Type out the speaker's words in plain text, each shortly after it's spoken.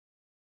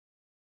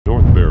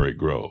Northbury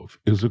Grove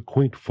is a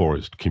quaint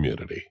forest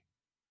community.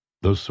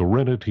 The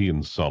serenity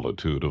and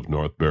solitude of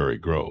Northbury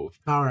Grove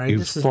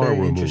This is far very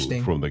removed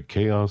interesting. from the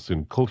chaos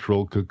and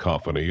cultural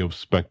cacophony of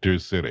Spectre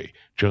City,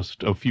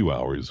 just a few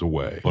hours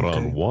away. But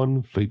on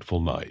one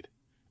fateful night,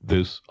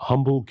 this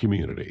humble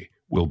community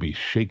will be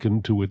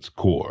shaken to its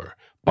core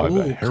by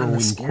the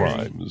harrowing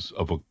crimes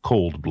of a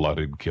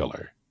cold-blooded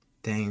killer.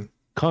 Dang.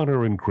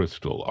 Connor and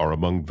Crystal are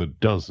among the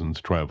dozens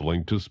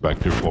traveling to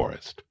Spectre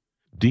Forest.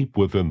 Deep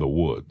within the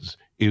woods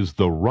is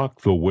the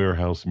Rock the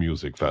Warehouse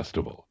Music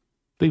Festival.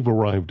 They've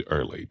arrived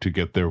early to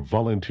get their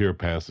volunteer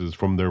passes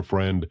from their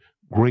friend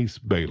Grace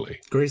Bailey.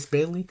 Grace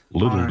Bailey?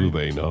 Little do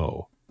they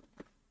know,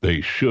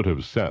 they should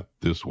have set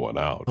this one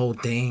out. Oh,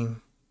 dang.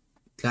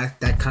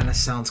 That kind of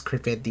sounds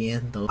creepy at the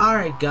end, though.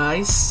 Alright,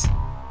 guys.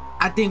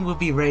 I think we'll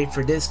be ready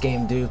for this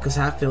game, dude, because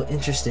I feel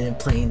interested in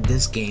playing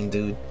this game,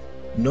 dude.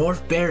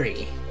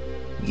 Northbury.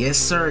 Yes,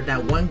 sir.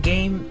 That one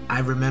game,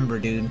 I remember,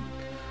 dude.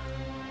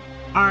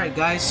 Alright,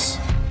 guys.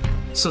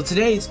 So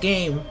today's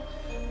game,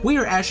 we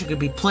are actually going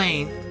to be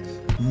playing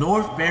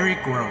Northbury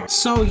Grove.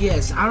 So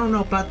yes, I don't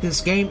know about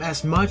this game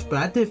as much, but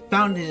I did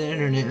found it on the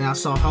internet and I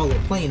saw Hollow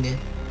playing it.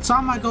 So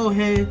I might go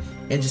ahead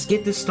and just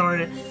get this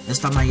started and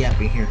start my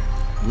yapping here.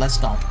 Let's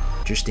go.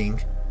 Interesting.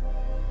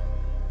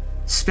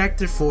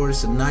 Spectre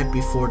Forest the night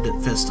before the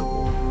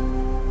festival.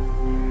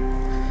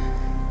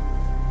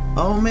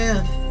 Oh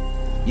man,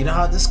 you know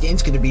how this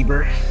game's gonna be,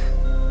 bruh.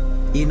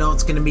 You know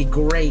it's gonna be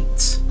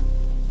great.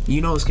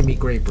 You know it's gonna be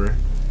great, bruh.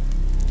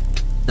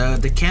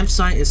 The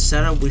campsite is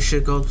set up. We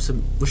should go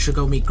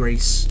meet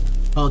Grace.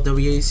 Oh,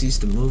 WAC's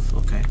to move.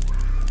 Okay.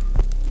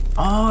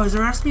 Oh, is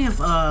there asking me if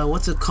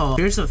what's it called?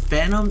 Here's a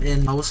Phantom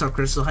and what's up,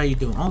 Crystal? How you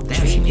doing? Oh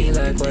damn, she needs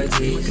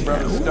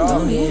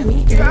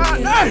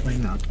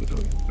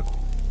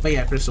But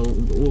yeah, Crystal,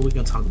 what we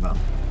gonna talk about?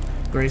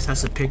 Grace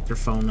has to pick their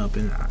phone up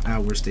in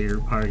hours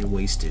they're already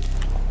wasted.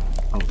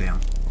 Oh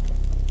damn.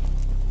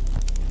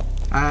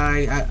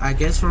 I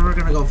guess where we're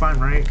gonna go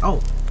find, right?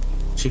 Oh,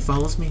 she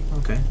follows me?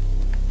 Okay.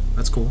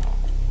 That's cool.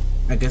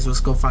 I guess let's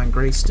go find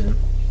Grace then.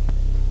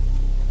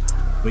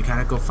 We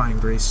gotta go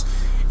find Grace.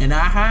 And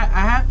I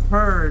have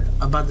heard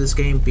about this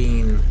game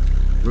being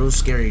real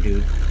scary,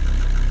 dude.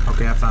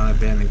 Okay, I found an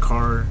abandoned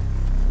car.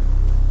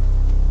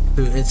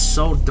 Dude, it's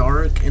so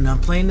dark, and I'm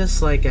playing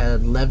this like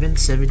at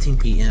 11:17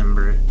 p.m.,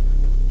 bro.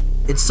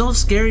 It's so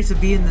scary to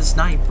be in this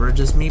night, bro.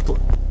 Just me. Oh,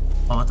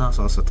 I thought I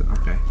saw something.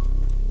 Okay.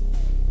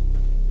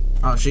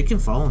 Oh, she can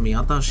follow me.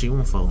 I thought she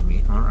won't follow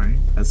me. All right,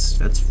 that's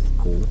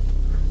cool,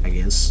 I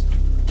guess.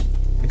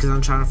 Because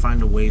I'm trying to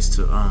find the ways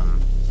to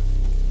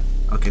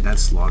Okay,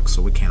 that's locked,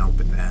 so we can't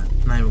open that.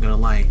 I'm not even gonna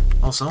lie.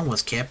 Oh, someone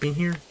was camping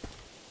here.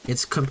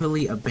 It's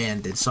completely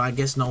abandoned, so I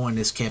guess no one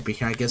is camping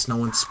here. I guess no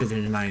one's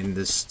spending the night in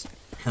this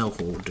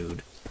hellhole,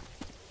 dude.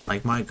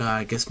 Like, my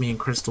god, I guess me and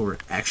Crystal are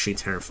actually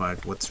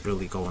terrified what's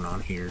really going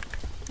on here.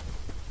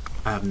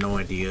 I have no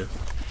idea.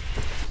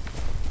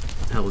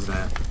 What the hell was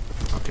that?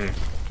 Okay.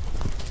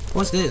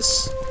 What's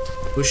this?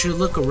 We should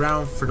look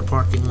around for the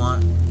parking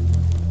lot.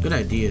 Good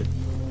idea.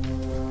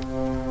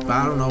 But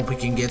I don't know if we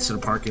can get to the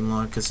parking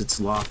lot because it's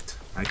locked,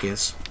 I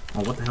guess.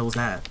 Oh, what the hell is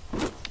that?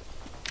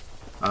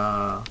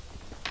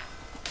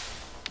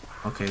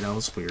 Okay, that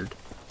was weird.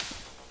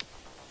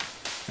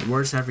 And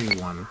where's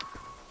everyone?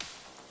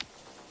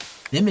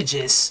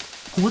 Images?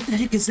 What the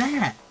heck is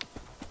that?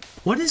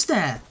 What is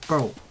that?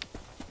 Bro,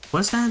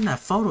 what's that in that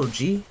photo,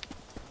 G?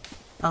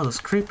 That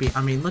was creepy.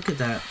 I mean, look at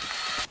that.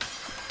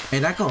 Hey,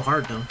 that go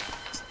hard, though.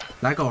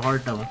 That go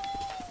hard, though.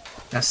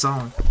 That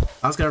song.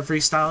 I was gonna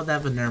freestyle with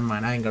that, but never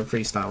mind. I ain't gonna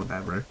freestyle with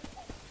that, bro.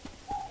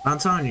 I'm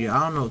telling you, I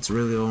don't know what's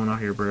really going on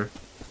here, bro.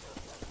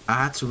 I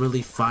had to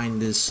really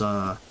find this,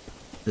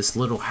 this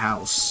little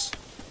house.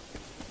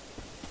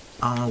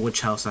 I don't know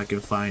which house I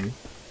can find.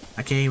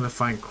 I can't even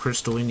find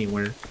Crystal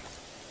anywhere.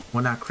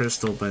 Well, not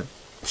Crystal, but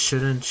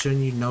shouldn't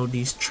you know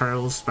these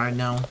trails by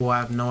now? Well, I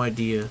have no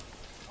idea.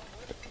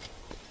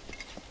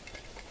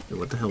 Wait,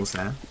 what the hell is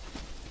that?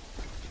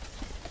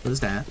 What is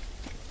that?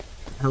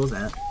 What the hell is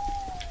that?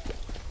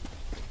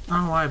 I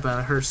don't know why, but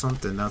I heard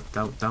something. That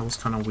was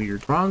kind of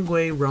weird. Wrong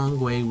way, wrong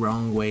way,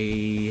 wrong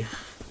way.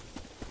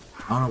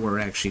 I don't know where we're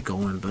actually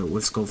going, but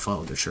let's go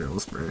follow the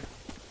trails, bro.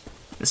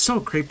 It's so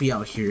creepy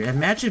out here.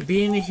 Imagine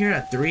being in here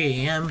at 3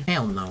 a.m.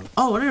 Hell no.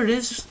 Oh, there it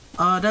is.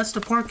 That's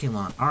the parking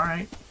lot.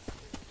 Alright.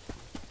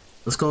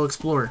 Let's go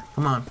explore.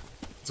 Come on.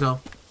 Let's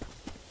go.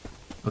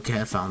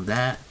 Okay, I found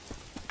that.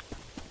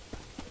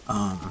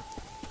 Oh,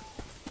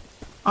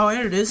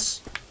 there it is.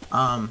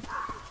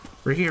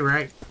 We're here,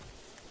 right?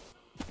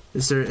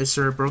 Is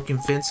there a broken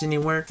fence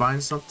anywhere?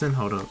 Find something?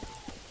 Hold up.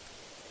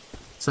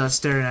 So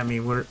staring at me.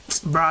 Bro,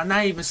 I'm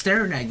not even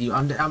staring at you.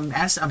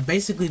 I'm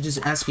basically just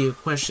asking you a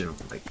question.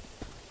 Like,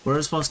 what are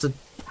we supposed to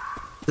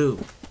do?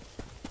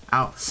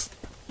 Ow.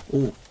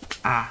 Ooh.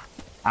 Ah.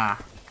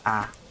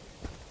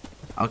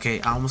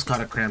 Okay, I almost caught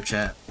a cramp,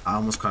 chat. I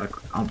almost caught a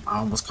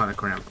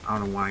cramp. I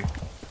don't know why.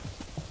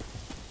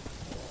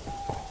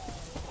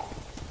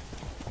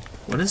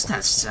 What is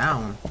that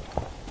sound?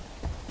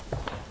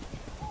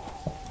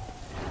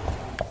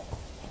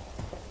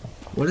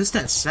 What is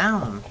that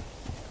sound?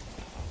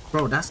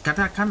 Bro, that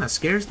kind of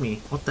scares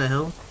me. What the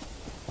hell?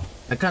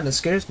 That kind of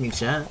scares me,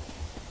 chat.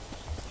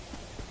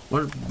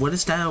 What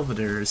is that over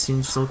there? It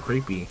seems so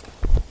creepy.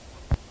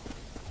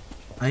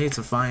 I need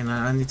to find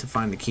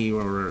the key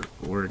or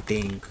a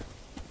ding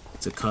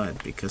to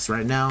cut, because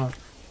right now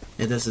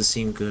it doesn't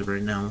seem good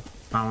right now.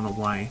 I don't know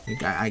why.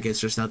 I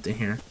guess there's nothing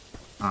here.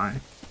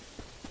 Alright.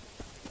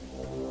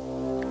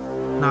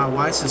 Nah,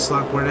 why is this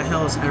locked? Where the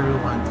hell is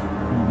everyone?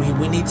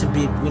 We need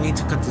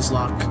to cut this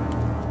lock.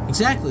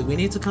 Exactly, we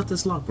need to cut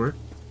this lock, bro.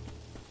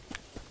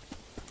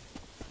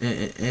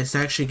 It's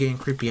actually getting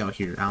creepy out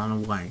here. I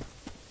don't know why.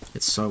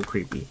 It's so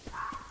creepy.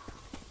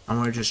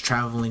 And we're just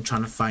traveling,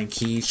 trying to find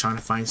keys, trying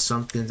to find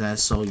something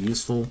that's so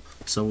useful,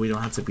 so we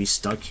don't have to be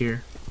stuck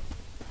here.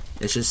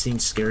 It just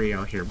seems scary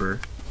out here, bro.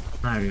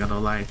 I'm not even gonna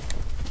lie.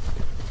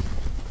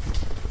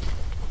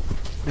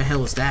 The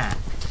hell is that?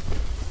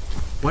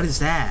 What is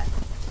that?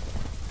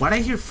 Why'd I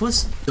hear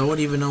footsteps? Don't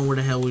even know where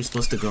the hell we're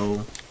supposed to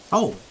go.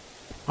 Oh,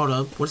 hold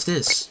up. What's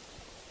this?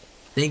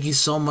 Thank you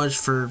so much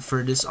for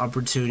this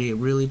opportunity. I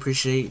really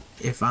appreciate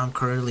if I'm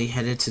currently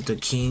headed to the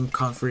King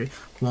Comfort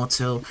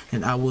Motel,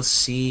 and I will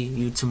see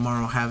you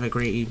tomorrow. Have a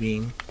great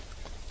evening.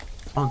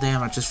 Oh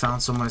damn, I just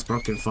found someone's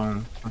broken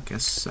phone. I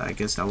guess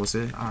that was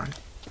it. Alright.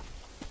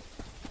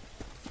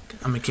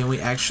 I mean, can we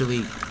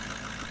actually...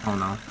 Oh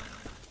no.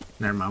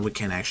 Never mind, we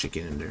can't actually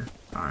get in there.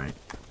 Alright.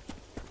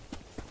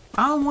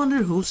 I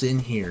wonder who's in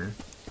here.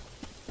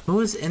 Who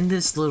is in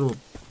this little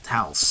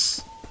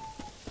house?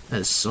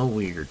 That is so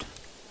weird.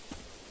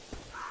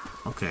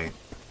 Okay.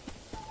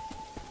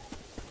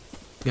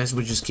 Guess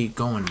we just keep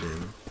going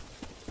then.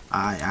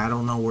 I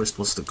don't know where we're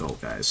supposed to go,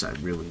 guys. I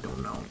really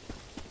don't know.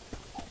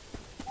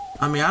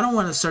 I mean, I don't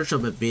want to search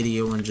up a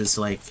video and just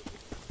like,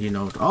 you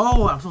know,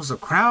 oh, I'm supposed to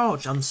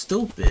crouch. I'm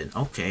stupid.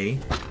 Okay.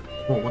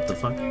 Whoa, what the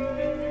fuck?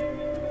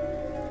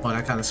 Oh,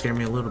 that kind of scared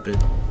me a little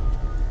bit.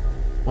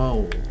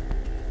 Whoa.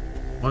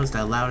 What is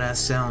that loud ass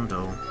sound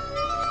though?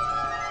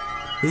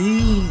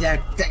 Eee,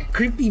 that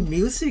creepy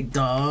music,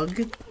 dog.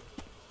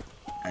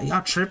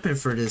 Y'all tripping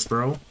for this,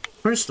 bro.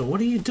 Crystal, what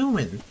are you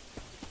doing?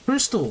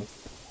 Crystal!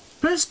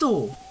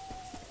 Crystal!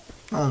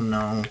 Oh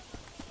no.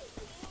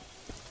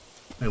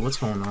 Wait, what's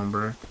going on,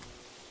 bro?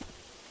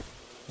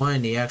 What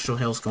in the actual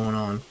hell's going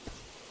on?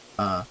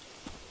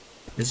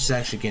 This is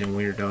actually getting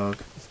weird, dog.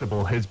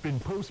 Festival has been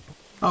postponed.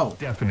 Oh.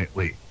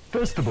 Definitely.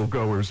 Festival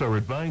goers are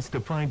advised to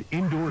find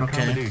indoor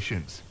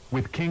accommodations,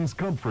 with King's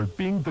Comfort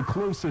being the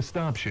closest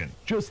option,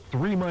 just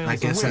 3 miles away. I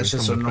guess that's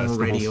just a normal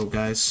radio,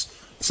 guys.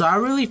 So I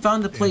really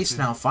found the place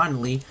now,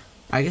 finally.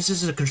 I guess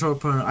this is a control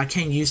panel. I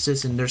can't use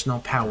this and there's no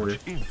power.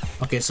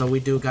 Okay, so we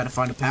do gotta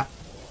find a power.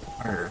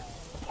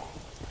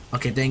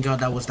 Okay, thank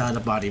God that was not a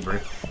body, bro.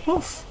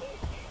 Oof.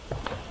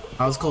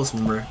 I was close,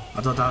 bro.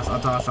 I thought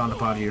I found a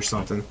body or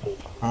something.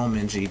 Oh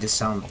man, G, this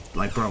sound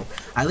like, bro.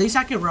 At least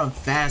I can run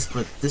fast,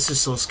 but this is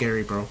so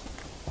scary, bro.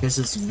 This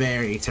is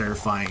very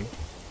terrifying.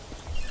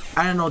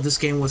 I didn't know this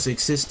game was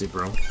existed,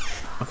 bro.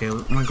 Okay,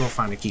 I'm gonna go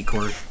find a key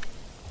cord.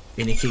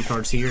 Any key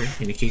cards here?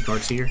 Any key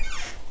cards here?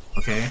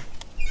 Okay.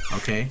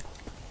 Okay.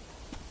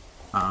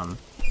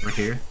 Right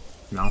here?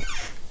 No.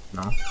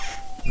 No.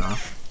 No.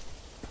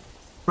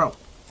 Bro.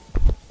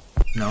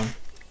 No.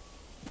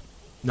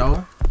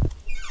 No.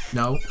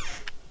 No.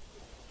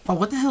 Oh,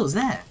 what the hell is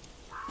that?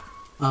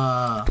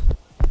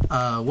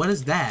 What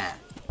is that?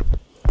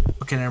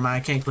 Okay, never mind. I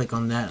can't click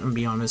on that. I'm gonna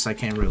be honest, I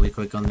can't really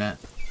click on that.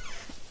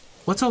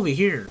 What's over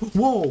here?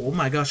 Whoa! Oh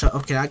my gosh.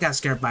 Okay, I got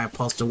scared by a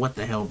poster. What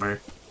the hell, bro?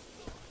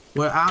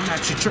 Well, I'm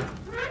actually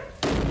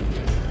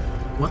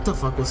what the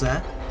fuck was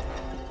that?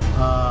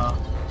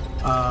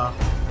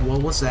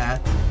 What was that?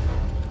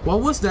 What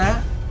was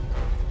that?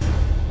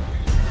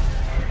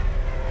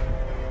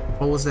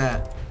 What was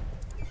that?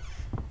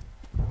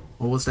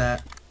 What was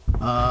that?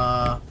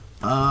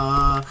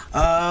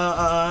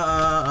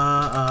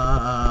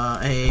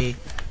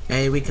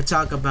 Hey, we can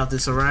talk about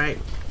this, alright?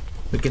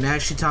 We can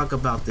actually talk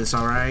about this,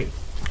 alright?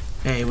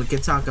 Hey, we can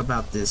talk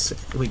about this.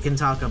 We can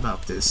talk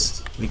about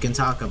this. We can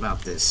talk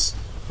about this.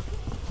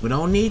 We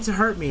don't need to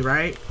hurt me,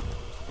 right?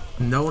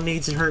 No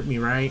need to hurt me,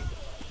 right?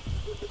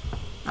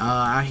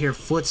 I hear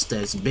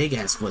footsteps, big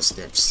ass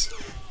footsteps.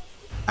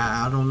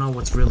 I don't know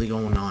what's really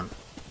going on.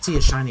 I see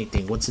a shiny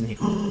thing. What's in here?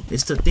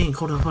 It's the thing.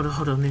 Hold on.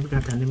 Let me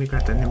grab that.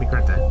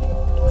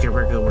 Okay,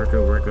 we're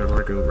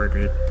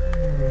good.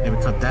 Let me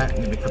cut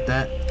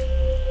that.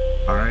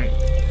 Alright.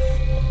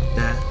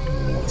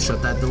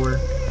 Shut that door.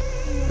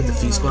 Put the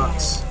fuse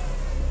box.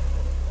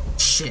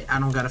 Shit, I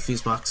don't got a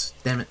fuse box.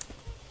 Damn it.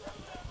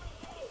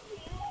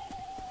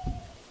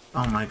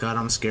 Oh my god,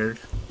 I'm scared.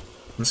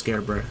 I'm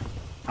scared, bro.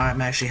 I'm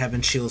actually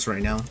having chills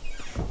right now.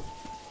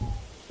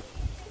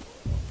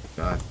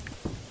 God.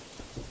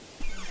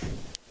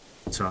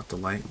 Turn off the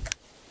light.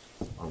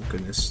 Oh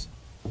goodness.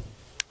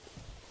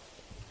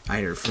 I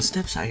hear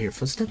footsteps.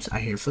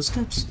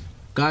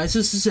 Guys,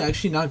 this is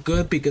actually not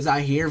good because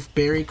I hear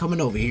Barry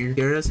coming over here.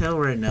 Scared as hell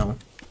right now.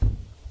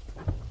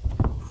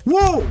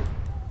 Whoa!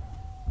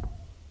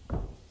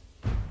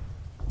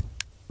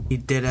 He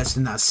deadass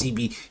did not see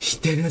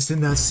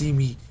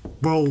me.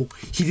 Bro,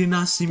 he did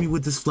not see me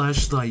with this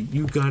flashlight.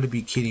 You gotta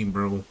be kidding,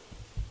 bro.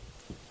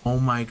 Oh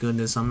my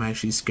goodness, I'm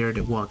actually scared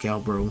to walk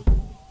out, bro.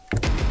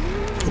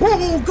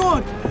 Oh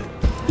god!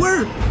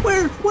 Where?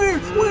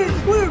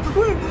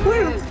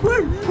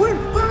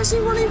 How is he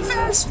running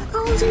fast?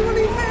 How is he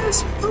running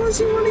fast? How is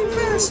he running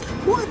fast?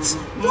 What?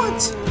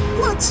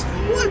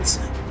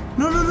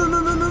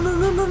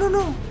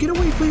 No. Get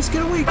away, please,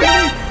 get away.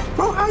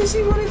 Bro, how is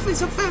he running fast?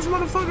 He's a fast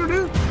motherfucker,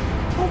 dude.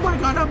 Oh my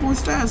god, that boy's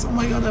fast. Oh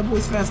my god, that boy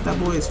is fast. Oh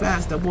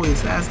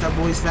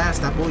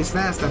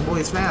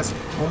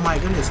my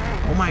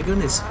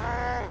goodness.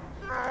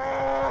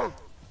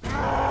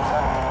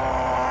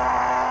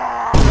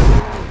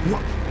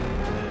 What?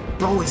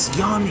 Bro is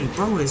yawning.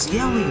 Bro is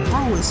yelling.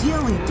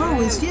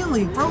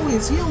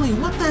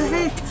 What the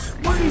heck?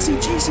 Why is he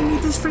chasing me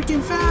this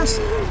freaking fast?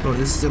 Bro,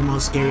 this is the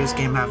most scariest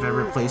game I've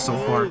ever played so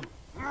far.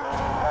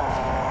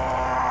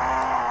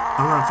 I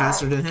run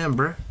faster than him,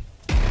 bro.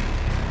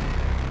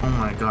 Oh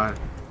my god.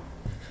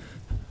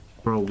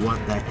 Bro,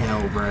 what the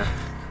hell, bro?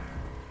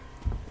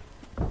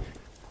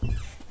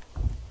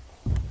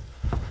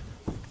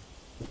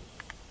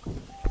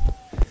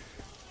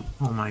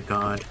 Oh my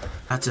god.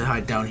 I have to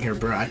hide down here,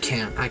 bro. I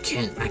can't.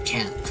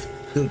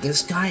 Dude,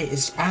 this guy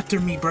is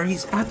after me, bro.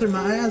 He's after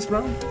my ass,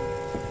 bro.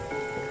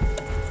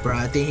 Bro,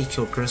 I think he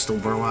killed Crystal,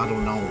 bro. I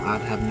don't know. I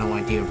have no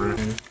idea, bro.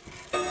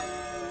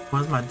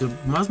 What's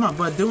my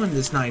butt doing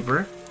this night,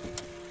 bro?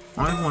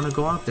 I don't want to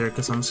go out there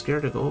because I'm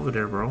scared to go over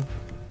there, bro.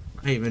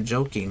 I ain't even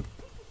joking.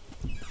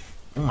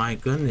 Oh my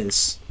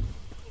goodness.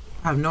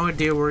 I have no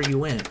idea where you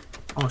went.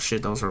 Oh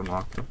shit, those are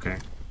locked. Okay.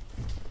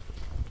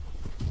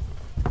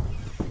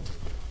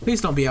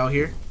 Please don't be out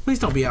here. Please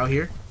don't be out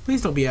here.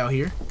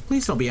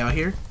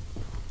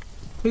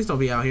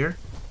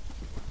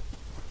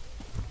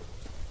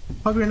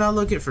 Hope you're not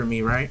looking for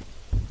me, right?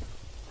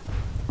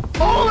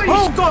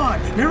 Oh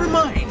god! Never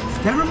mind.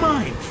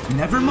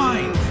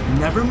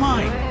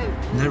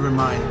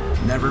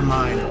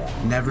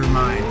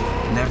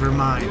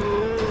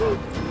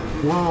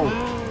 Whoa!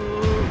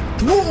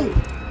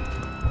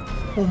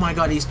 Oh my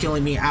god, he's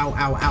killing me. Ow.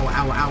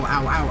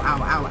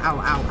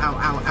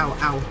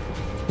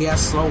 He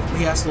has slow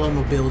mobility.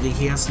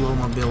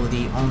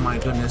 Oh my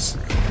goodness.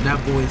 That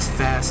boy is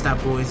fast.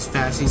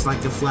 He's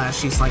like the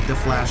Flash. He is like the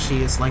Flash.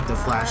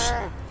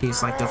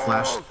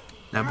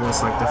 That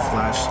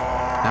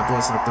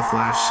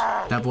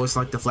boy's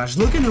like the Flash.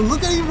 Look at him.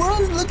 Look at he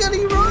runs.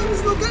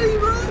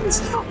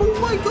 Oh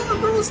my god,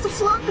 bro, it's the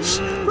Flash.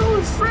 Bro,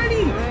 it's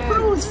Freddy.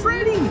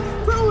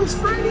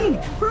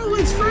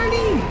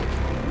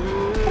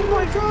 Oh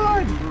my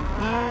god.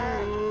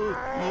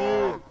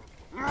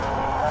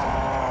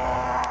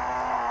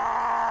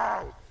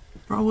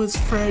 Bro, it's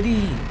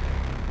Freddy.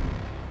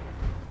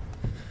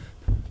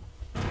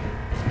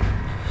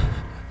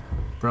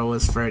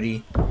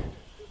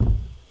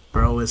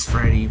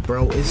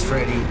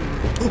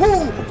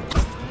 Oh!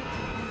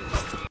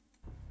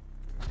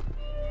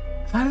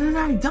 How did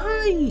I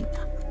die?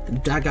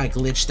 I got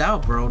glitched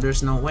out, bro.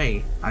 There's no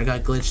way. I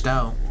got glitched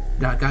out,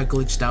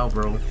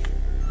 bro.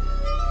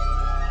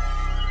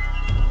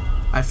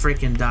 I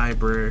freaking died,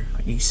 bro. Are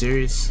you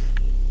serious?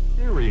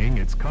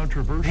 It's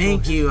controversial.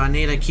 Thank you. I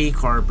need a key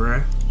card,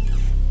 bro.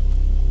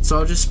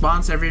 So it just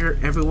spawns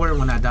everywhere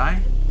when I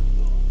die?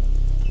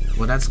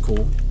 Well, that's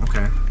cool.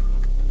 Okay.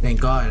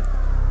 Thank God.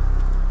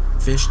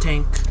 Fish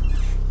tank.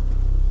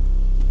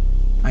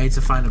 I need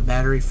to find a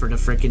battery for the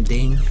freaking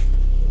thing.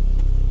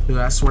 Dude,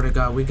 I swear to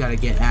God, we gotta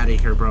get out of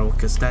here, bro.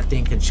 Because that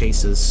thing can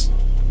chase us.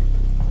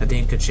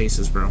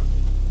 Bro.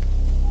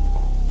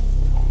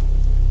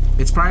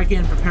 It's probably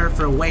getting prepared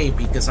for a wave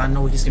because I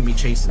know he's gonna be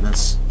chasing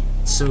us.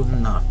 Soon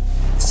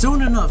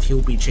enough,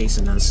 he'll be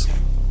chasing us.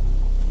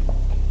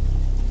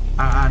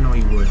 I know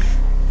he would.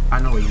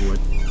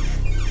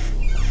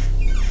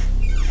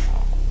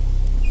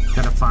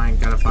 Gotta find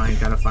those,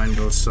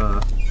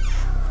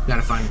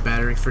 gotta find a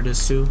battery for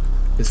this too.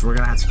 Because we're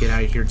gonna have to get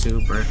out of here too,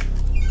 bro.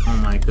 Oh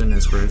my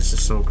goodness, bro. This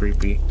is so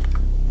creepy.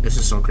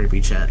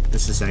 Chat.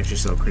 This is actually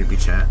so creepy,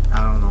 chat.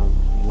 I don't know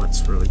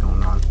what's really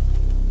going on.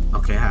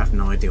 Okay, I have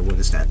no idea what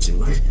is that too.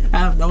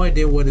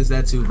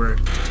 Bro.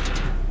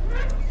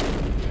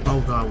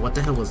 Oh god, what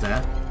the hell was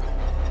that?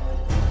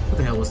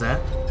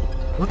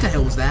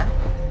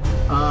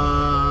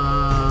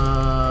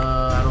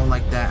 I don't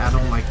like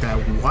that.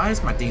 Why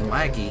is my thing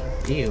laggy?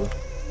 Ew.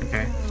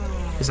 Okay.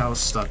 Because I was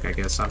stuck, I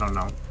guess. I don't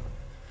know.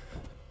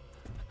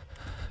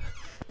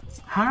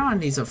 How do I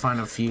need to find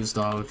a fuse,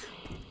 dog?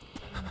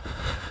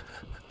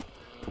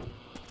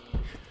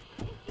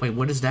 Wait,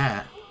 what is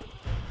that?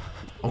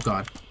 Oh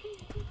god.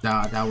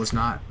 Nah, that was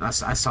not. I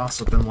saw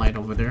something light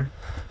over there.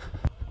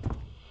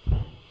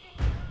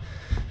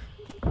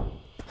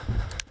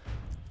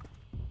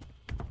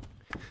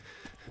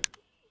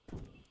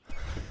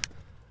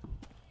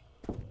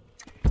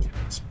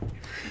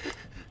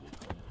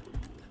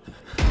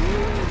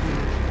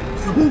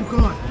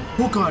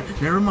 Oh god,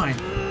 never mind.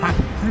 How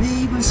did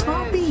he even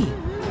spot me?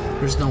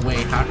 There's no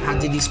way. How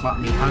did he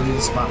spot me? How did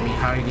he spot me?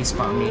 How did he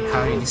spot me?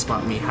 How did he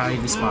spot me? How did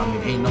he spot me?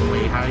 Ain't no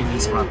way. How did he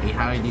spot me?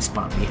 How did he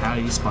spot me? How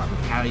did he spot me?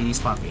 How did he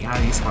spot me? How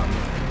did he spot me?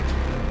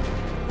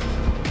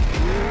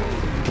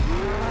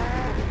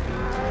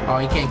 Oh,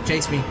 he can't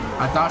chase me.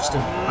 I dodged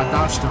him. I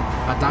dodged him.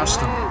 I dodged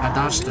him. I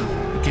dodged him.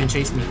 He can't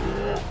chase me.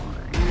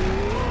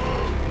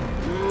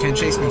 He can't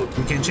chase me.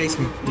 He can't chase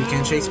me. He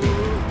can't chase me.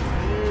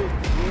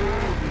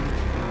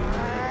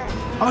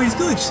 Oh, he's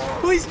glitched.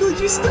 Oh, he's glitched.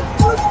 He's stuck.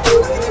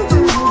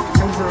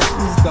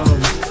 He's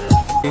dumb.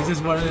 He's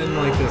just running in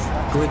like this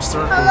glitch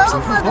circle or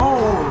something.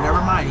 Oh,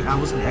 never mind.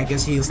 I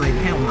guess he was like,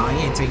 hell no,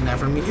 he ain't taking that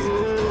from me.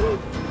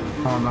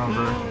 Hold on,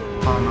 bro.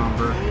 Hold on,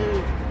 bro.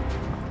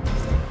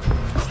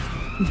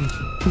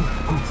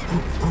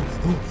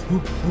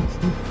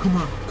 Come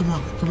on, come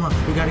on, come on.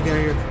 We gotta get out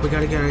of here. We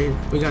gotta get out of here.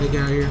 We gotta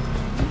get out of here.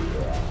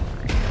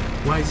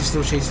 Why is he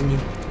still chasing me?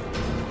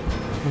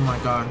 Oh my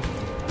god.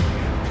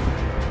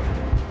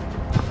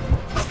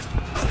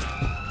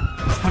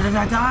 How did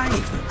I die?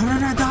 How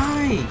did I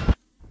die?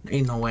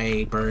 Ain't no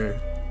way, bro.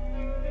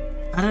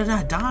 How did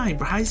I die,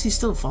 bro? How is he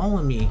still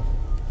following me?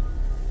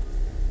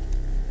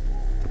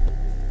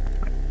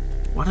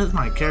 What is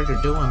my character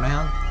doing,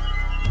 man?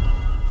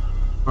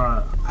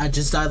 Bro, I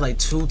just died like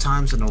 2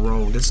 times in a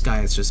row. This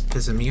guy is just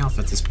pissing me off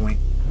at this point.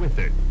 With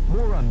it.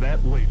 More on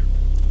that later.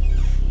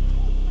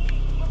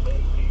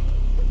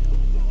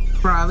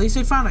 Bro, at least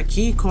I found a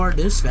key card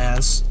this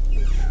fast.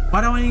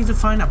 Why do I need to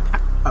find a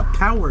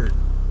power?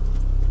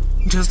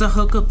 Just to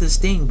hook up this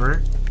thing, bro.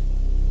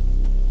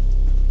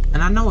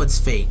 And I know it's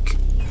fake.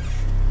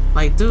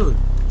 Like, dude,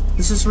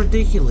 this is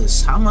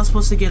ridiculous. How am I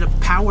supposed to get a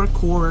power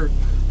cord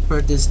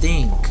for this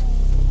thing?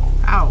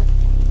 Ow.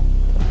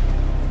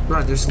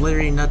 Bro, there's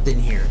literally nothing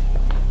here.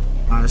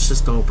 Let's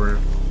just go, bro.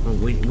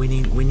 We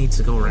need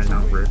to go right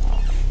now, bro.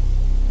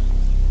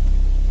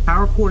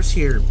 Power cord's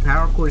here.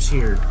 Power cord's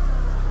here.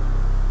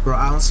 Bro,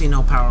 I don't see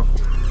no power.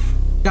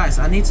 Guys,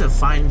 I need to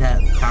find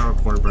that power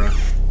cord, bro.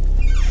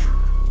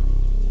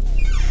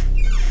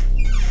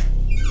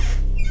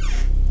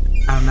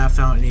 I have not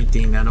found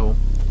anything at all.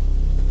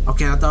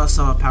 Okay, I thought I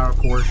saw a power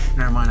cord.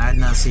 Never mind, I did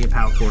not see a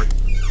power cord.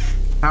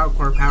 Power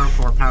cord, power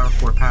cord, power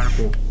cord, power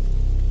cord.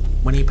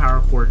 We need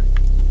power cord.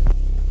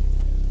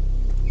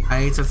 I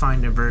need to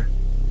find it, bro.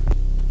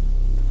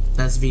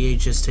 That's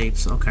VHS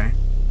tapes, okay.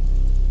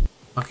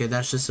 Okay,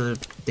 that's just a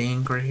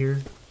thing right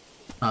here.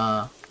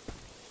 I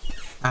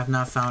have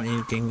not found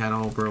anything at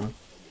all, bro.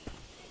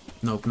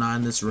 Nope, not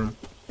in this room.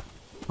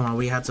 Come on,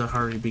 we have to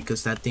hurry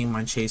because that thing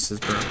might chase us,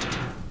 bro.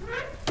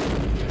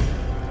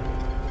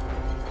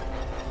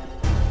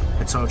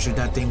 I told you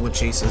that thing would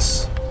chase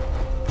us.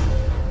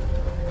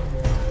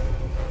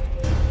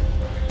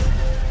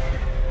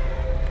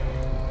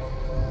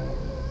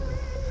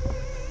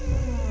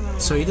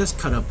 So he just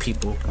cut up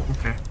people.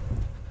 Okay.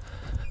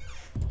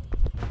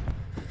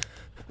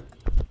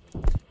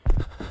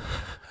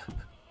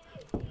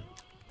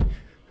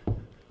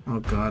 Oh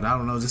god, I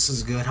don't know if this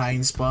is a good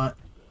hiding spot.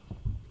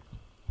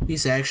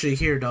 He's actually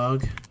here,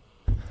 dog.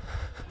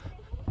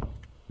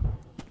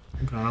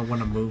 God, I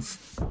want to move.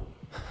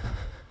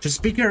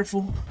 Just be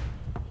careful.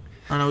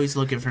 I know he's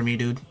looking for me,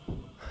 dude.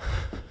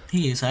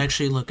 He is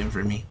actually looking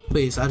for me.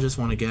 Please, I just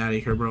want to get out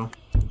of here, bro.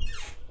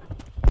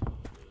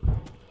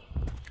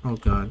 Oh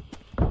god.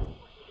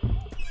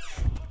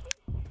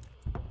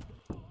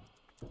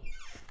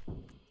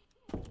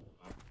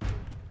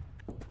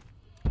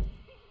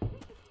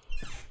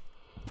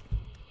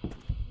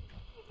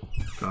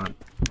 God.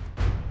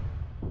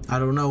 I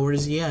don't know, where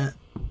is he at?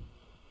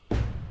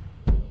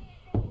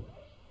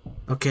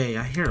 Okay,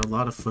 I hear a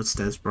lot of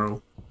footsteps,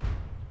 bro.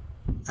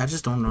 I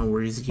just don't know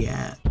where is he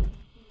at.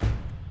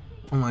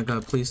 Oh my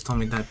god, please tell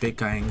me that big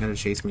guy ain't gonna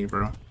chase me,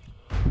 bro.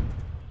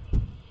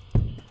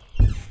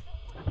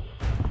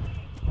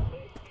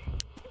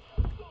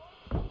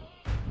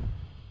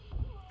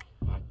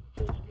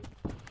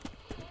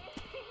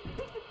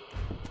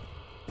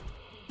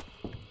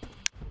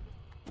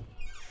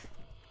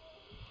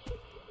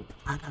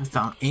 I haven't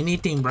found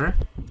anything, bro.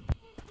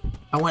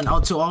 I went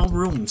out to all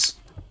rooms.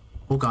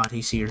 Oh god,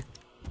 he's here.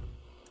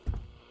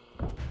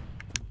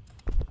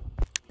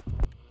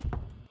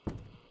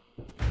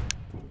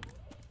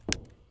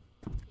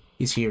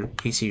 He's here,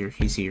 he's here,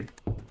 he's here.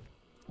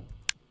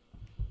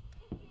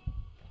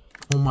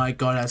 Oh my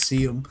god, I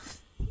see him.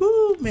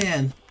 Ooh,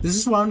 man. This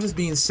is why I'm just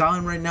being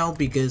silent right now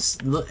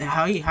because look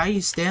how he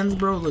stands,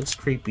 bro, looks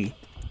creepy.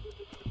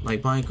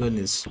 Like, my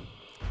goodness.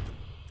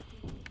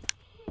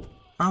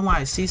 I don't know why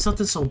I see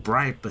something so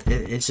bright, but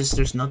it's just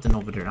there's nothing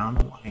over there. I don't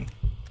know why.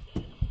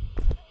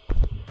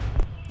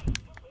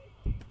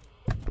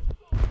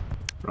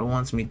 Bro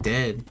wants me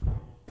dead.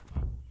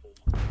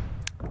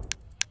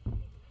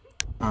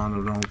 I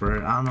don't know,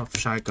 bro. I don't know if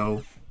should I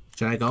go.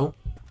 Should I go?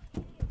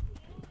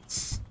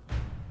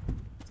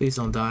 Please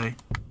don't die.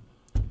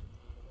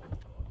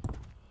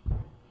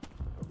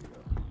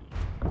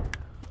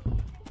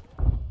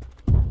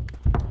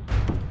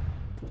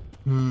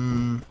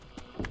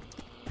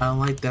 I don't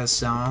like that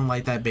sound. I don't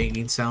like that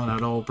banging sound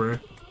at all, bro.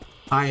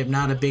 I am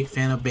not a big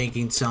fan of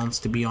banking sounds,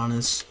 to be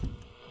honest.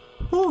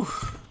 Whew.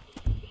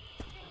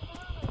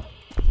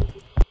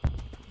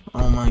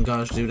 Oh my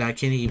gosh, dude, I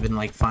can't even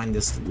like find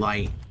this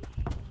light.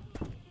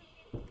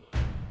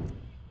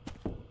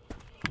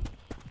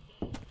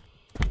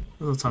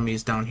 Don't tell me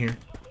he's down here.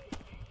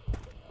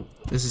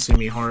 This is gonna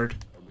be hard.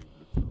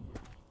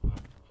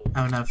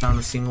 I have not found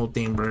a single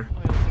thing, bro.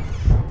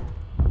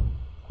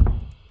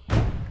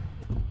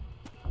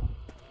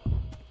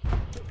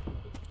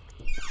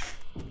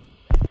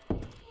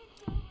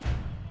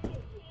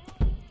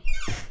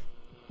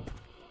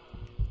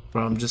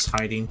 Bro, I'm just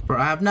hiding. Bro,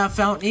 I have not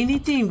found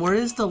anything. Where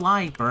is the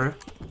light, bro?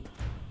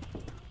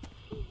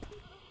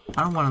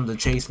 I don't want him to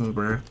chase me,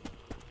 bro.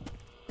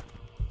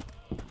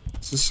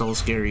 This is so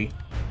scary.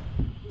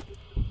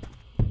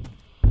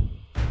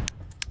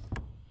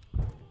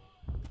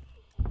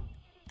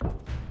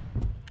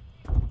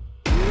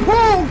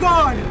 Oh,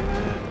 God!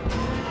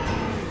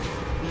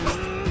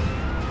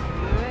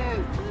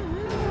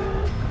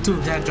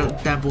 Dude,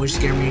 that boy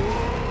scared me.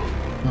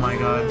 Oh my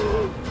God.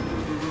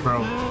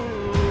 Bro.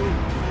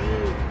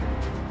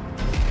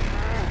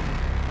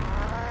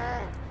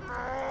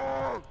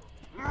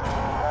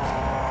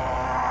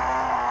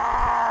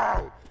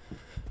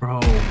 Bro.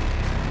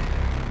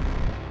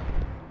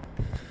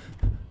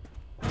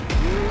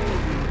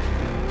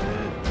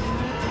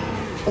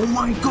 Oh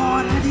my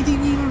God, how did he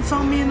even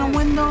find me in the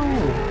window?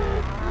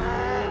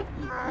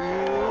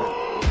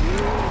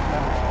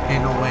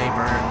 Ain't no way,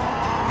 bro.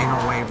 Ain't no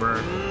way, bro.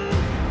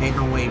 Ain't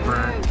no way,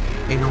 bro.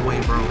 Ain't no way,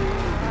 bro.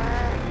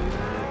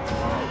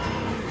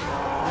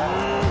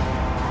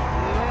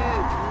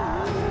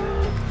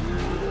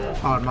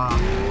 Oh, nah.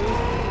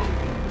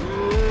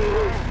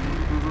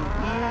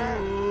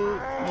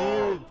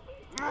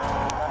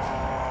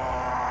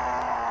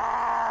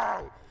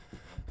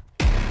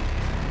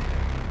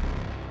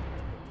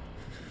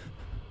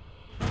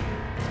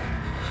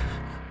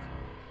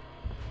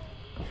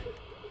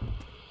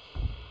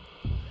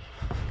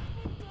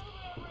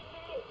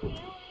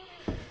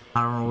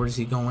 I don't know, where's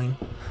he going?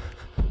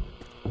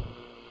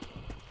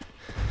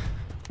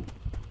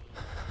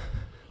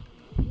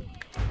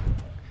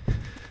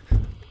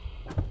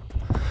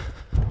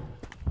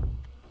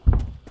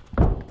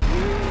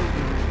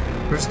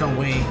 There's no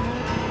way.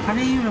 How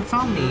did he even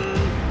find me?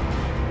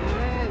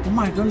 Oh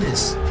my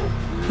goodness.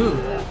 Who?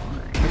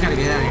 I gotta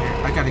get out of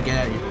here. I gotta get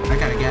out of here. I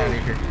gotta get out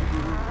of here.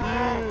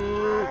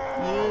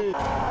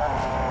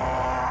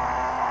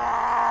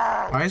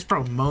 Why is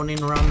bro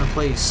moaning around the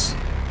place?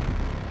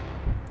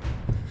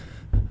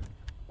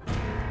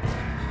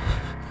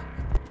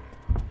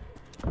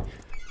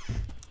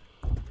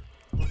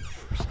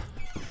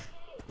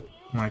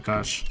 Oh my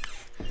gosh.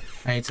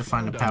 I need to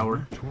find the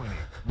power.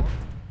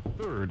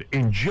 Third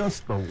in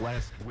just the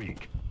last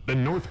week. The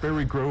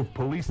Northbury Grove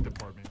Police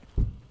Department.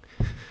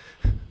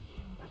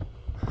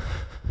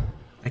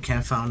 I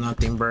can't find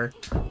nothing, bro.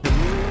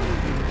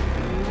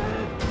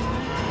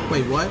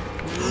 Wait, what?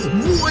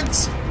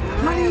 What?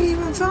 How did he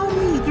even found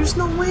me? There's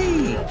no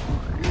way.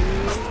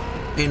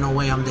 Ain't no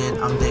way. I'm dead.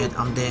 I'm dead.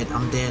 I'm dead.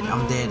 I'm dead.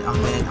 I'm dead.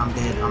 I'm dead. I'm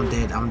dead. I'm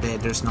dead. I'm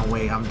dead. There's no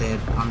way. I'm dead.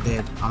 I'm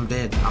dead. I'm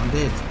dead. I'm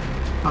dead.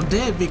 I'm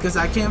dead because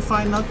I can't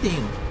find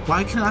nothing.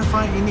 Why can't I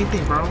find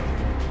anything, bro?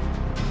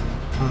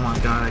 Oh my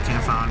God, I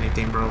can't find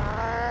anything, bro.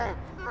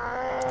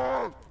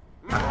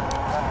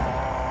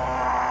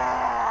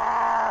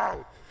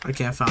 I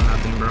can't find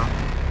nothing, bro.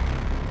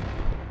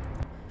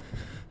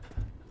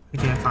 I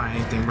can't find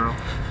anything, bro.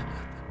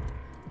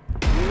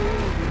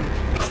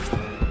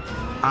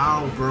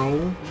 Ow,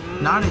 bro.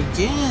 Not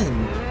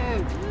again.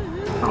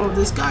 Oh,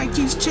 this guy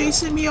keeps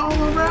chasing me all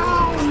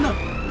around.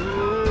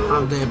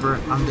 I'm dead, bro.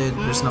 I'm dead.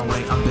 There's no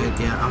way. I'm dead.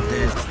 Yeah, I'm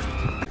dead.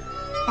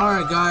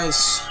 Alright,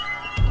 guys.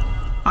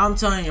 I'm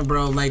telling you,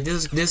 bro, like,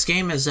 this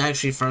game is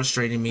actually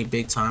frustrating me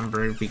big time,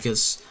 bro,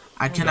 because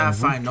I cannot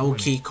find no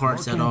key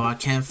cards at all. I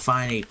can't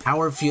find a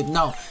power fuse.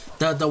 No,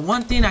 the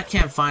one thing I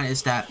can't find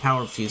is that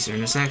power fuser,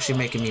 and it's actually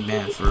making me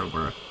mad for it,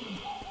 bro.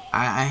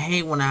 I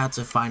hate when I have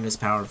to find this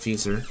power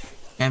fuser.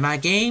 And my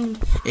game,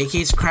 it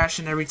keeps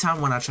crashing every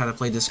time when I try to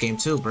play this game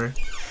too, bro.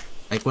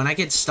 Like, when I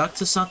get stuck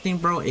to something,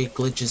 bro, it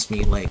glitches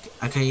me. Like,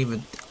 I can't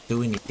even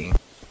do anything.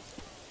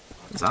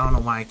 Cause I don't know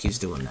why it keeps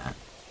doing that.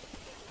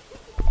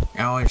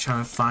 I'm always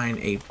trying to find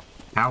a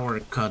power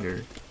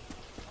cutter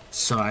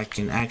so I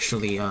can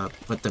actually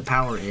put the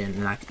power in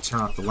and I can turn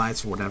off the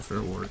lights or whatever,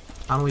 or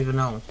I don't even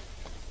know.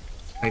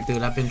 Like,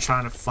 dude, I've been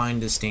trying to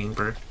find this thing,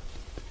 bro,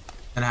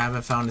 and I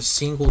haven't found a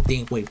single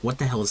thing. Wait, what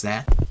the hell is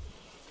that?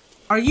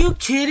 Are you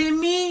kidding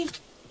me?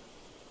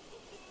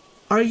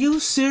 Are you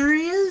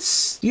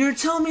serious? You're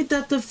telling me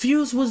that the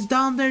fuse was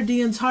down there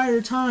the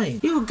entire time?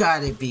 You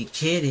gotta be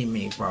kidding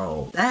me,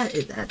 bro.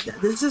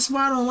 This is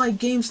why I don't like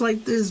games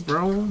like this,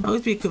 bro.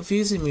 Always be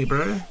confusing me,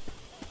 bro.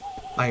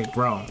 Like,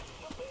 bro,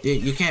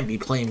 you can't be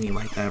playing me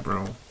like that,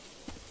 bro.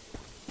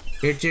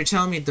 You're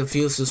telling me the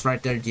fuse was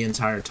right there the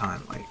entire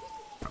time. Like,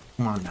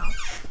 come on now.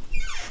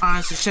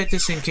 Alright, so check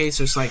this in case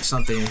there's like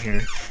something in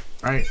here.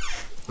 Alright,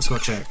 let's go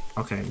check.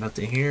 Okay,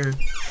 nothing here.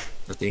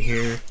 Nothing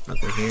here.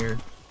 Nothing here.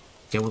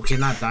 Okay, we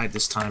cannot die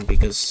this time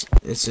because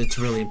it's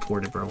really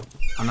important, bro.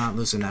 I'm not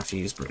losing that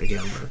fuse, bro,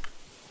 again, bro.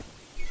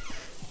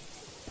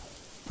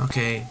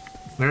 Okay.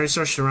 We already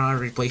searched around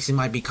every place. He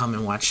might be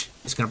coming, watch.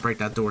 He's gonna break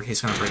that door.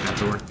 He's gonna break that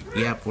door.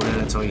 Yep, what did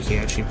I tell you? He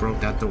actually broke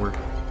that door.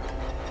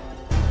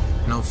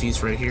 No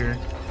fuse right here.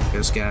 Okay,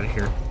 let's get out of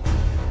here.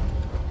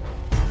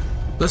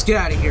 Let's get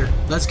out of here.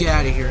 Let's get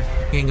out of here.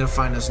 He ain't gonna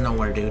find us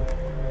nowhere, dude.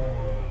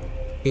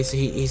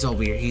 He's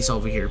over here. He's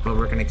over here. But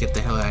we're gonna get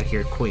the hell out of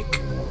here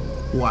quick.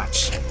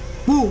 Watch.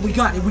 Woo, we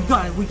got it. We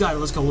got it. We got it.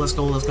 Let's go. Let's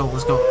go. Let's go.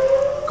 Let's go.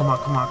 Come on.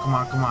 Come on. Come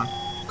on. Come on.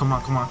 Come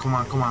on. Come on. Come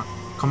on. Come on.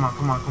 Come on.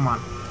 Come on. Come on.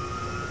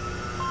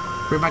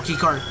 Read my key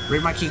card.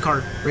 Read my key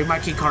card. Read my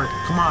key card.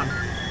 Come on.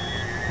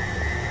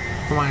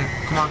 Come on.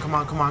 Come on. Come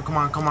on. Come on. Come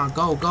on. Come on.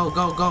 Go. Go.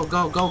 Go. Go.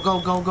 Go. Go. Go.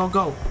 Go. Go.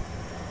 Go.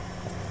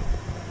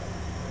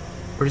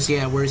 Where's he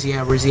at? Where's he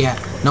at? Where's he at?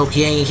 Nope,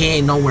 he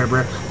ain't nowhere,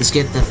 bro. Let's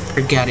get the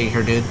frick out of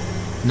here, dude.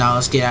 No,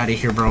 let's get out of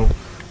here, bro.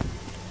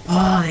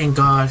 Oh, thank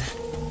God.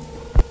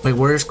 Wait,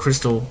 where's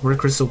Crystal? Where'd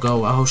Crystal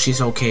go? Oh, she's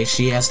okay.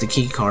 She has the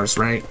key cards,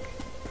 right?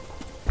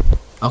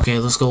 Okay,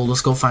 let's go.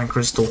 Let's go find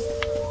Crystal.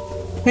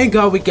 Thank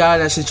God we got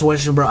that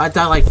situation, bro. I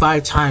died like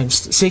 5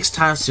 times, 6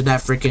 times to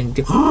that freaking.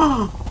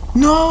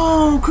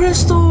 No,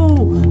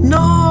 Crystal!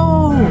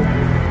 No!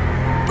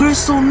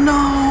 Crystal,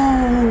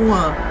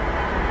 no!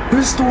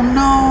 Crystal,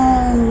 no!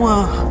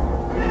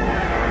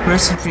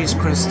 Rest in peace,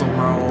 Crystal,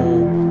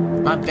 bro.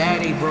 My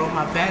baddie, bro.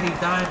 My baddie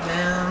died,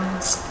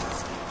 man.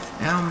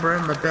 Damn, bro.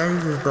 My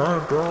baddie is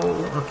gone, bro.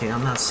 Okay,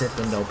 I'm not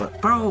sipping, though, but...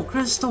 Bro,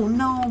 Crystal,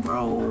 no,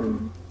 bro.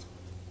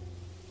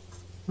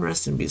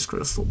 Rest in peace,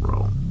 Crystal,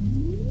 bro.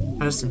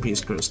 Rest in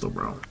peace, Crystal,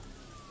 bro.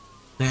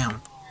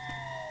 Damn.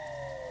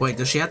 Wait,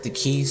 does she have the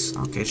keys?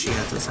 Okay, she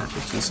does have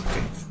the keys,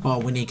 okay. Oh,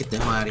 we need to get the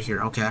hell out of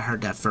here. Okay, I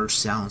heard that first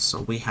sound,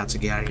 so we have to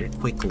get out of here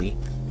quickly.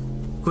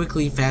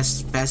 Quickly,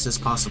 fast as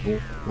possible.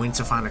 We need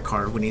to find a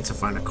car. We need to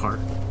find a car.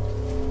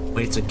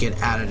 We need to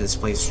get out of this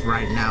place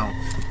right now.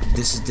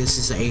 This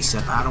is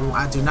ASAP.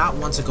 I do not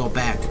want to go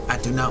back. I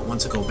do not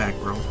want to go back,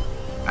 bro.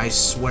 I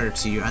swear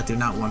to you, I do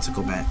not want to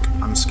go back.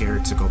 I'm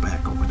scared to go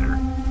back over there.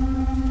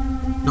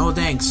 No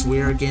thanks.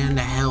 We are getting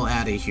the hell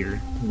out of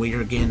here. We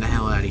are getting the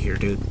hell out of here,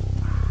 dude.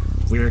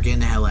 We are getting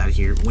the hell out of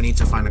here. We need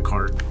to find a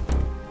car.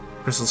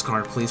 Crystal's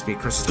car, please be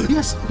Crystal.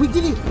 Yes, we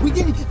did it. We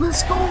did it.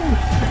 Let's go.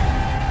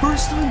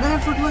 First time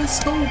ever,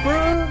 let's go,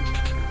 bro!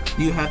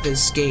 You have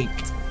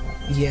escaped.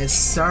 Yes,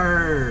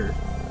 sir.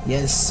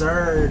 Yes,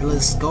 sir.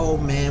 Let's go,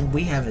 man.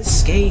 We have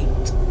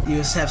escaped. You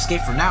just have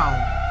escaped for now.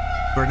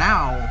 For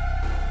now?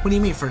 What do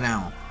you mean for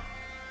now?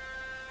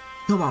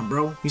 Come on,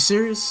 bro. You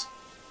serious?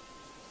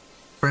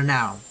 For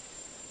now.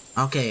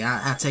 Okay,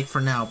 I take for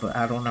now, but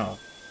I don't know.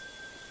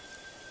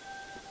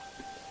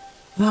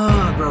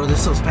 Ah, bro,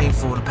 this was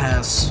painful to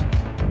pass.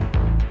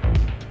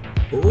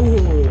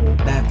 Ooh,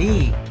 that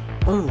V.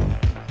 Ooh.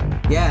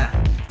 Yeah,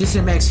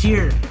 GCMX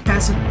here,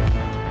 passing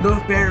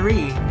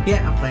Northbury.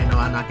 Yeah, I'm playing. No,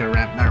 I'm not gonna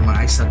rap. Never mind,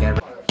 I suck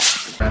at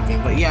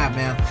rapping. But yeah,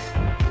 man,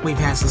 we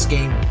passed this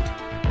game.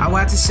 I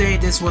want to say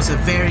this was a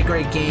very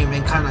great game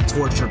and kind of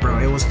torture, bro.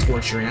 It was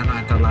torturing. I'm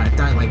not gonna lie. I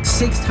died like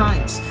 6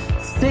 times.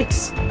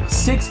 Six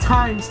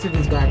times to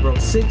this guy, bro.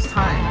 6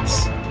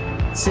 times.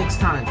 6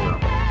 times, bro.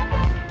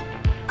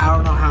 I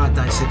don't know how I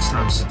died 6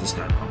 times to this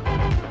guy, bro.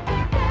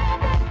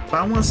 But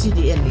I want to see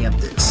the ending of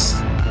this.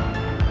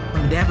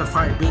 They have a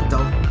fire beat,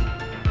 though.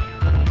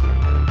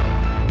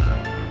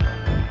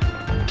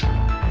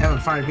 Have a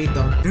fire beat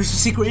though. There's a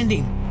secret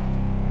ending.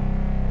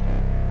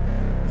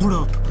 Hold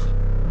up.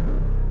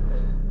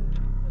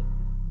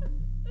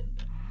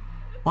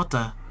 What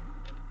the?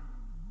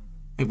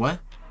 Wait, what?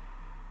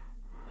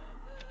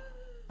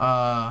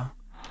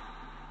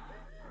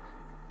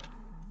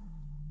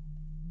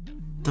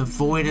 The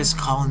void is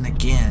calling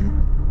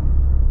again.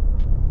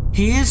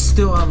 He is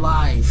still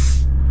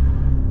alive.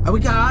 Oh, we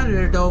got out of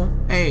there though.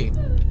 Hey,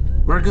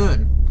 we're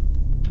good.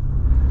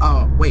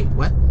 Oh, wait,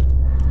 what?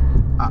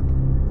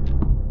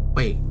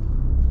 Wait,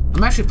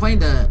 I'm actually playing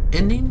the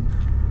ending?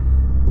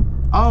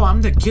 Oh,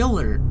 I'm the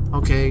killer.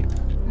 Okay.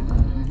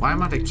 Why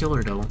am I the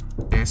killer though?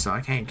 Okay, so I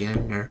can't get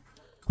in there.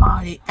 Oh,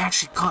 he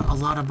actually caught a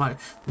lot of my...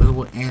 We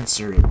will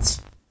answer it.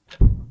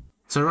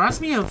 So it reminds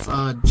me of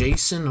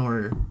Jason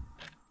or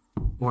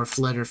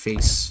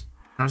Leatherface.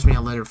 It reminds me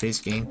of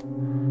Leatherface game.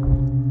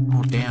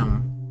 Oh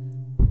damn.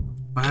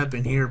 What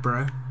happened here,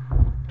 bruh?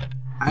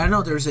 I don't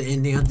know there's an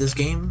ending of this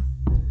game.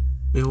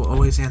 We will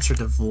always answer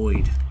the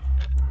void.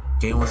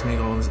 Okay, wants me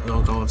to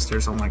go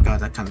upstairs. Oh my god,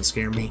 that kind of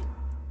scared me.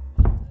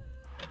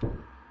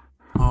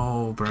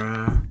 Oh,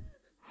 bruh.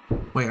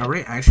 Wait, are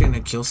we actually gonna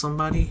kill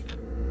somebody?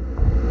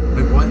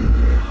 Wait, what?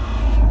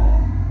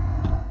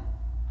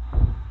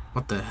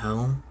 What the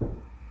hell?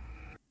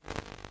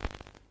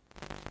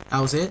 That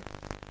was it?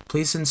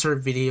 Please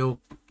insert video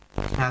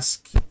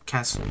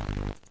castle.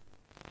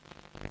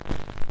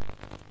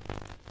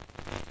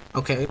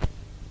 Okay.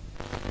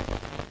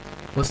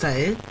 Was that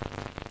it?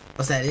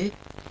 Was that it?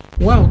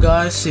 Well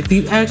guys, if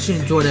you actually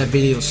enjoyed that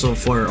video so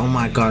far, oh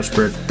my gosh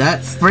bro, that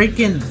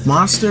freaking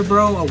monster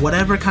bro, or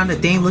whatever kind of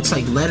thing, looks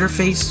like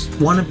Leatherface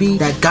wannabe,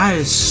 that guy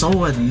is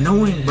so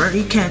annoying bro.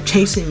 He kept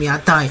chasing me.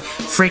 I died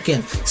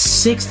freaking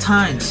 6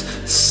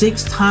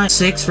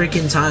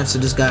 freaking times to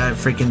this guy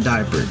freaking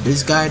died bro.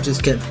 This guy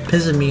just kept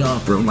pissing me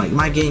off bro. Like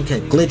my game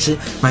kept glitching,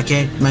 my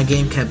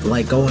game kept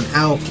like going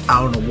out.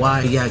 I don't know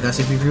why. But yeah guys,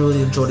 if you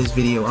really enjoyed this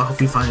video, I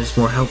hope you find this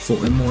more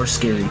helpful and more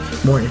scary,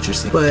 more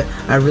interesting. But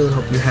I really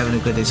hope you're having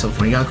a good day so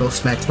far. Y'all go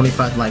smack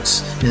 25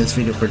 likes in this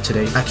video for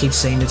today. I keep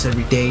saying this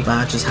every day, but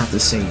I just have to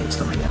say it.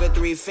 So yeah. With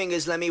 3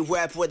 fingers, let me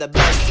rap with a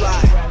best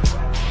fly.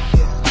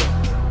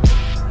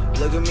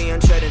 Look at me, I'm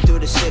treading through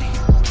the city.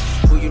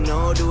 Who you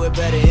know do it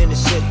better in the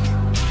city?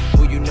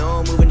 Who you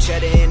know moving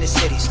cheddar in the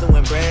city?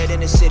 Slewing bread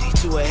in the city.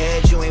 2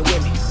 ahead, you ain't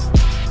with me.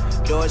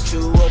 Doors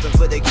too open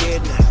for the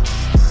kid now.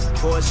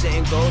 Poor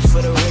sitting goals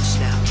for the rich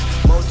now.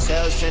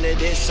 Motels turn to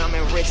this, I'm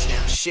rich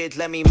now. Shit,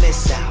 let me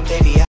miss out, baby.